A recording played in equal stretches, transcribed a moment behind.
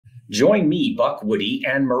Join me, Buck Woody,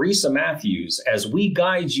 and Marisa Matthews as we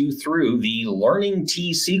guide you through the Learning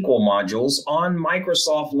T-SQL modules on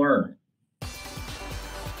Microsoft Learn.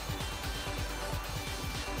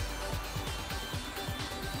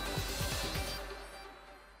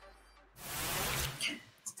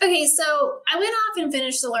 Okay, so I went off and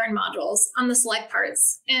finished the Learn modules on the select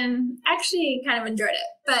parts and actually kind of enjoyed it.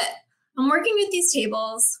 But I'm working with these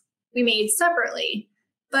tables we made separately.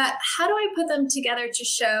 But how do I put them together to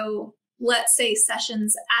show, let's say,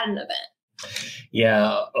 sessions at an event?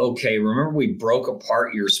 Yeah, okay. Remember we broke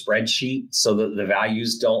apart your spreadsheet so that the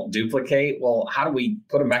values don't duplicate? Well, how do we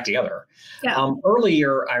put them back together? Yeah.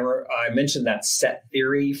 Earlier, I mentioned that set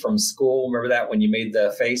theory from school. Remember that when you made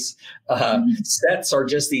the face? Sets are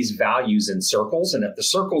just these values in circles. And if the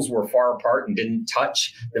circles were far apart and didn't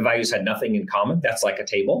touch, the values had nothing in common. That's like a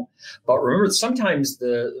table. But remember, sometimes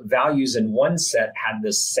the values in one set had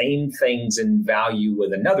the same things in value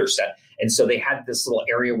with another set. And so they had this little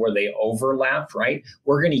area where they overlapped, right?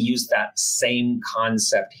 We're going to use that same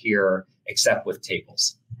concept here, except with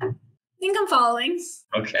tables. I think I'm following.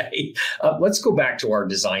 Okay, let's go back to our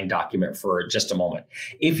design document for just a moment.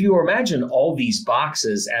 If you imagine all these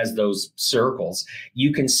boxes as those circles,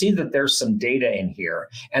 you can see that there's some data in here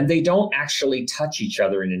and they don't actually touch each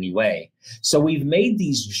other in any way. So we've made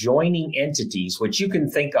these joining entities, which you can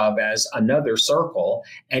think of as another circle.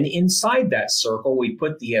 And inside that circle, we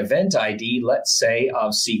put the event ID, let's say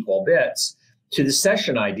of SQL bits, to the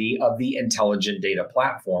session ID of the intelligent data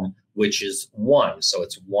platform, which is 1. So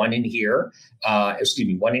it's 1 in here, 1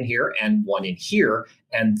 in here and 1 in here.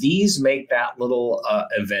 And these make that little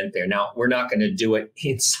event there. Now, we're not going to do it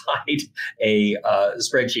inside a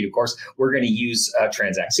spreadsheet, of course. We're going to use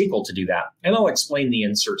Transact-SQL to do that. And I'll explain the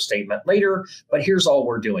insert statement later, but here's all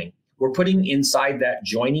we're doing. We're putting inside that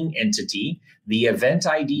joining entity the event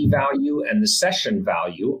ID value and the session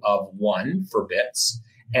value of 1 for bits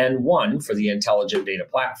and 1 for the intelligent data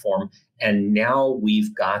platform. And now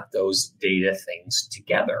we've got those data things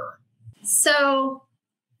together. So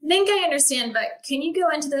I think I understand, but can you go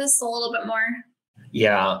into this a little bit more?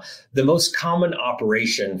 Yeah, the most common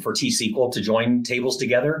operation for T-SQL to join tables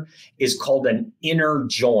together is called an inner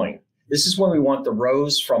join. This is when we want the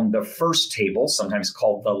rows from the first table, sometimes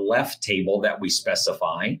called the left table that we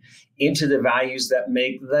specify, into the values that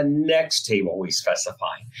make the next table we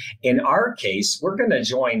specify. In our case, we're going to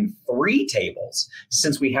join 3 tables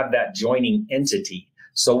since we have that joining entity.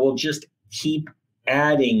 So we'll just keep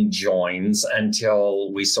adding joins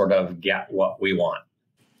until we sort of get what we want.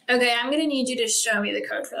 Okay, I'm going to need you to show me the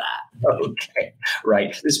code for that. Okay,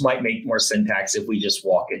 right. This might make more syntax if we just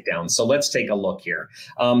walk it down. So let's take a look here.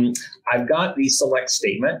 I've got the select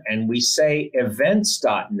statement and we say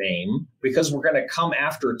events.name because we're going to come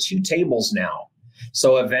after 2 tables now.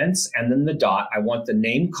 So events and then the dot. I want the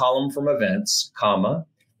name column from events, comma,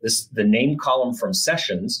 the name column from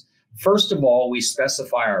sessions. First of all, we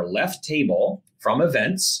specify our left table from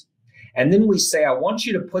events. And then we say, I want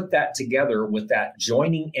you to put that together with that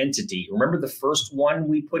joining entity. Remember the first one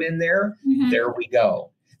we put in there? There we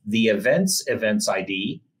go. The events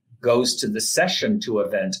ID goes to the session to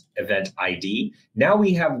event ID. Now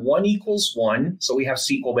we have 1 equals 1, so we have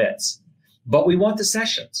SQL bits. But we want the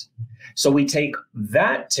sessions. So we take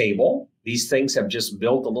that table, these things have just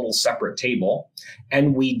built a little separate table,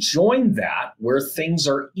 and we join that where things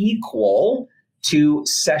are equal to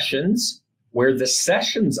sessions, where the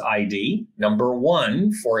sessions ID, number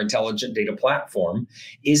 1 for intelligent data platform,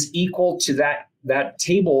 is equal to that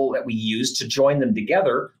table that we use to join them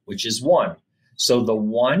together, which is 1. So the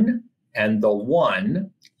 1 and the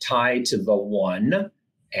 1 tie to the 1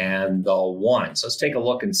 and the 1. So let's take a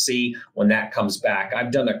look and see when that comes back.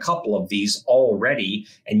 I've done a couple of these already,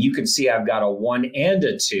 and you can see I've got a 1 and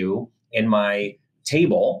a 2 in my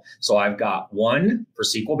table. So I've got 1 for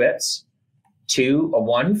SQL bits,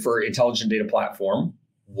 1 for intelligent data platform,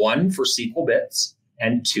 1 for SQL bits,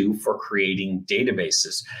 and 2 for creating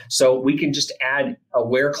databases. So we can just add a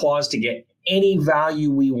where clause to get any value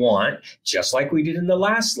we want, just like we did in the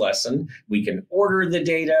last lesson. We can order the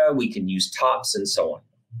data, we can use tops, and so on.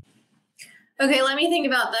 Okay, let me think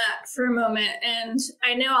about that for a moment. And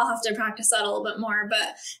I know I'll have to practice that a little bit more, but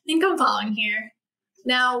I think I'm following here.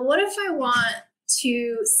 Now, what if I want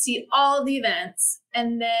to see all the events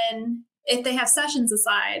and then if they have sessions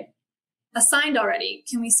assigned already,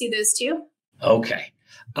 can we see those too? Okay.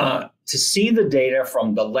 To see the data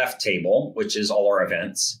from the left table, which is all our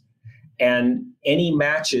events, and any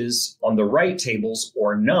matches on the right tables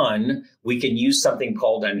or none, we can use something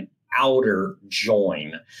called an outer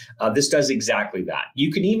join. This does exactly that.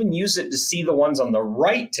 You can even use it to see the ones on the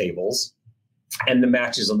right tables and the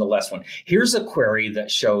matches on the last one. Here's a query that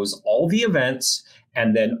shows all the events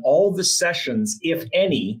and then all the sessions, if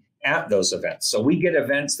any, at those events. So we get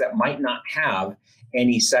events that might not have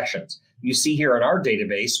any sessions. You see here in our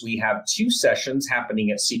database, we have 2 sessions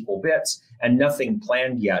happening at SQL Bits and nothing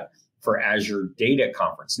planned yet for Azure Data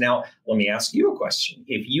Conference. Now, let me ask you a question.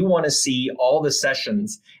 If you want to see all the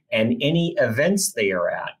sessions and any events they are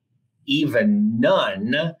at, even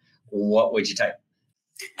none, what would you type?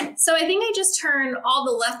 So I think I just turn all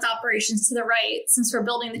the left operations to the right since we're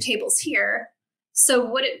building the tables here. So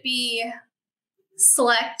would it be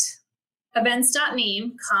select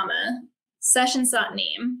events.name, comma,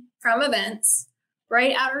 sessions.name from events,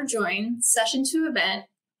 right outer join, session to event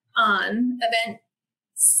on event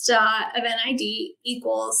ID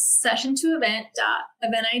equals session to event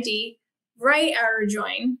ID, right outer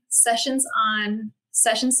join, sessions on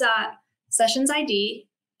sessions ID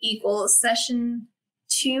equals session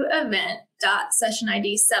to event session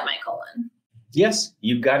ID semicolon. Yes,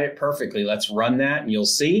 you've got it perfectly. Let's run that and you'll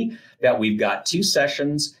see that we've got 2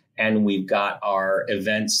 sessions and we've got our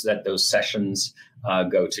events that those sessions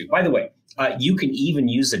go to. By the way, you can even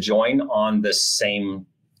use a join on the same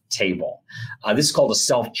table. This is called a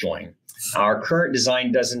self-join. Our current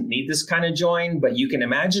design doesn't need this kind of join, but you can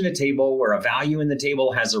imagine a table where a value in the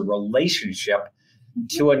table has a relationship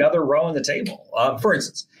to another row in the table. For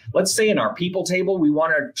instance, let's say in our people table, we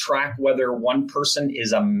want to track whether one person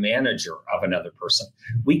is a manager of another person.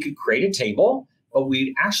 We could create a table, but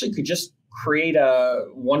we actually could just create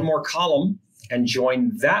one more column and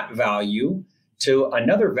join that value to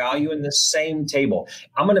another value in the same table.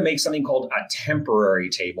 I'm going to make something called a temporary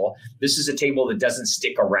table. This is a table that doesn't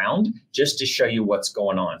stick around, just to show you what's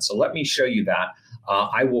going on. So let me show you that.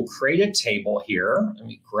 I will create a table here. Let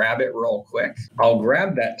me grab it real quick. I'll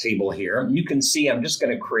grab that table here. You can see I'm just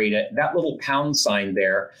going to create it. That little pound sign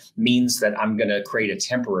there means that I'm going to create a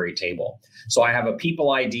temporary table. So I have a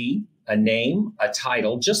people ID, a name, a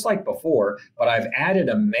title, just like before, but I've added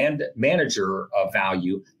a manager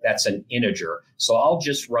value that's an integer. So I'll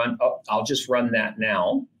just run that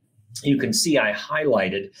now. You can see I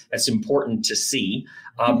highlighted. That's important to see.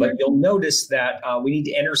 But you'll notice that we need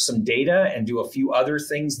to enter some data and do a few other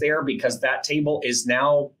things there because that table is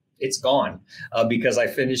now, it's gone because I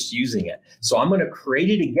finished using it. So I'm going to create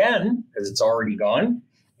it again because it's already gone.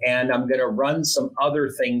 And I'm going to run some other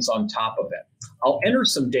things on top of it. I'll enter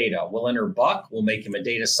some data. We'll enter Buck. We'll make him a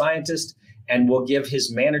data scientist and we'll give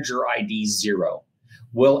his manager ID 0.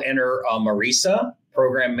 We'll enter Marisa,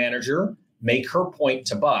 program manager, make her point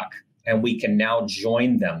to Buck, and we can now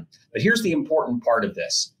join them. But here's the important part of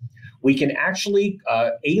this. We can actually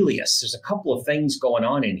alias. There's a couple of things going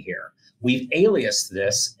on in here. We've aliased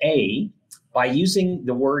this A by using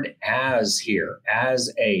the word as here,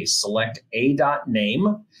 as a, select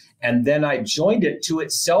a.name, and then I joined it to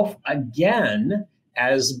itself again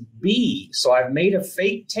as B. So I've made a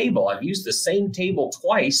fake table. I've used the same table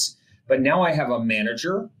twice, but now I have a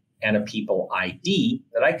manager and a people ID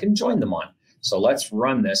that I can join them on. So let's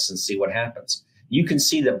run this and see what happens. You can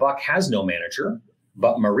see that Buck has no manager,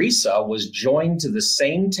 but Marisa was joined to the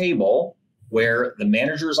same table where the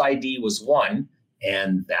manager's ID was 1,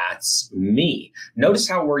 and that's me. Notice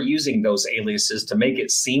how we're using those aliases to make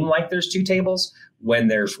it seem like there's 2 tables when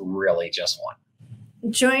there's really just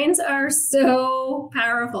 1. Joins are so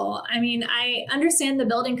powerful. I mean, I understand the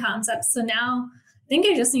building concepts, so now I think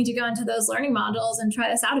I just need to go into those learning modules and try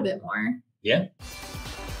this out a bit more. Yeah.